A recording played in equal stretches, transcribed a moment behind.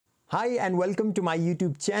Hi and welcome to my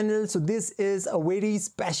YouTube channel. So this is a very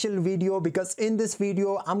special video because in this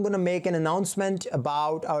video I'm gonna make an announcement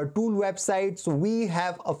about our tool website. So we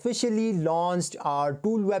have officially launched our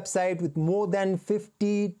tool website with more than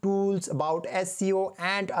 50 tools about SEO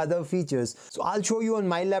and other features. So I'll show you on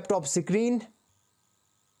my laptop screen.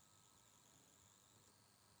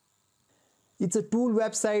 It's a tool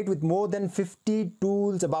website with more than 50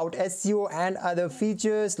 tools about SEO and other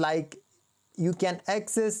features. Like you can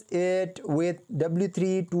access it with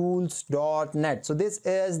w3tools.net. So this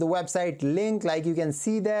is the website link. Like you can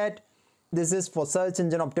see that this is for search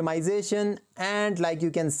engine optimization, and like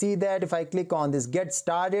you can see that if I click on this get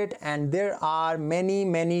started, and there are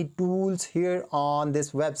many tools here on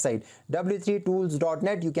this website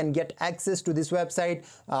w3tools.net. You can get access to this website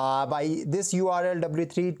by this URL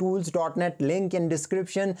w3tools.net, link in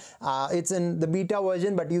description. It's in the beta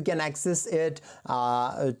version, but you can access it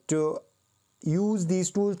to use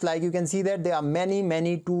these tools. Like you can see that there are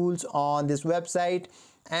many tools on this website,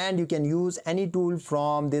 and you can use any tool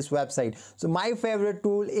from this website. So my favorite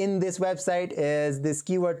tool in this website is this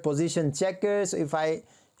keyword position checker. So if I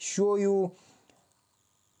show you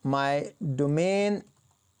my domain,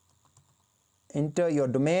 enter your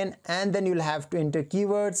domain, and then you'll have to enter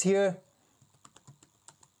keywords here.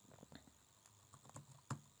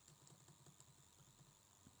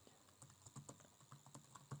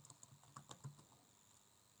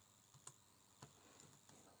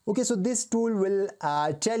 Okay, so this tool will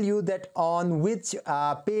tell you that on which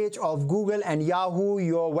page of Google and Yahoo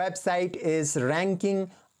your website is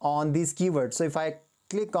ranking on these keywords. So if I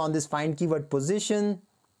click on this find keyword position,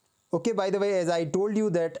 okay, by the way, as I told you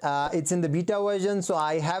that it's in the beta version, so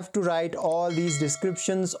I have to write all these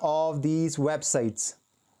descriptions of these websites.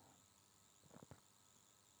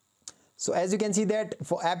 So as you can see that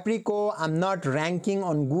for Apricot, I'm not ranking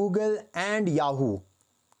on Google and Yahoo.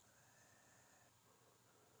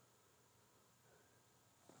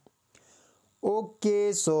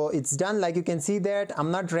 Okay, so it's done. Like you can see that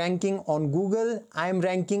I'm not ranking on Google, I'm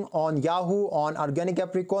ranking on Yahoo on organic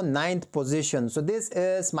Apricot 9th position. So this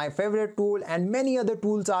is my favorite tool, and many other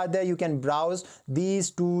tools are there. You can browse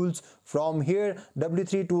these tools from here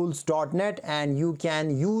w3tools.net, and you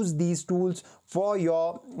can use these tools for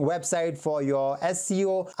your website, for your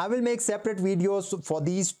SEO. I will make separate videos for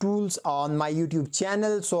these tools on my YouTube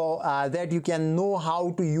channel, so that you can know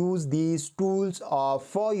how to use these tools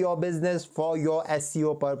for your business, for your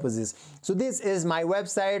SEO purposes. So this is my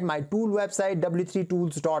website, my tool website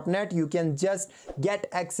w3tools.net. You can just get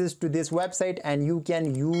access to this website and you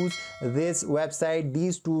can use this website,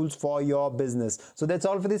 these tools for your business. So that's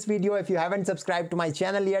all for this video. If you haven't subscribed to my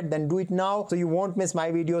channel yet, then do it now so you won't miss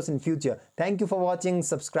my videos in future. Thank you for watching.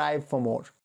 Subscribe for more.